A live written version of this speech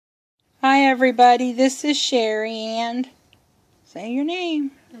Hi everybody, this is Sherry and say your name.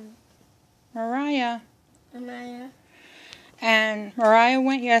 Mariah. Mariah. And Mariah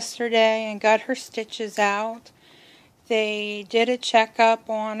went yesterday and got her stitches out. They did a checkup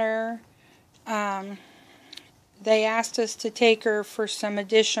on her. They asked us to take her for some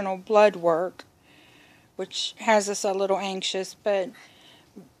additional blood work, which has us a little anxious, but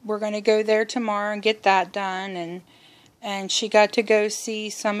we're going to go there tomorrow and get that done. And she got to go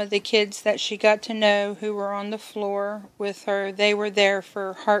see some of the kids that she got to know who were on the floor with her. They were there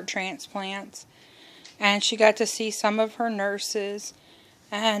for heart transplants. And she got to see some of her nurses.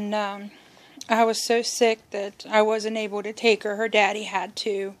 And I was so sick that I wasn't able to take her. Her daddy had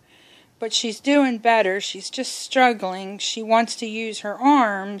to. But she's doing better. She's just struggling. She wants to use her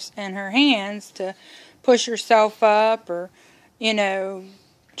arms and her hands to push herself up or,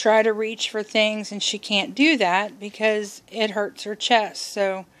 try to reach for things, and she can't do that because it hurts her chest.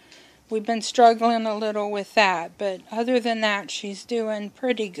 So we've been struggling a little with that, but other than that, she's doing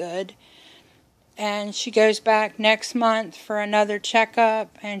pretty good. And she goes back next month for another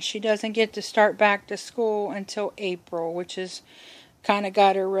checkup, and she doesn't get to start back to school until April, which is kind of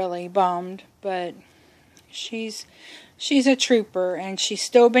got her really bummed. But she's a trooper, and she's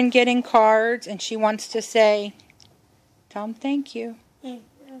still been getting cards, and she wants to say, tell them thank you.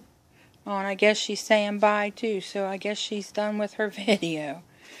 Oh, and I guess she's saying bye too, so I guess she's done with her video.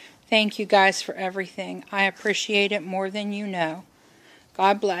 Thank you guys for everything. I appreciate it more than you know.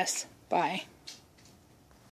 God bless. Bye.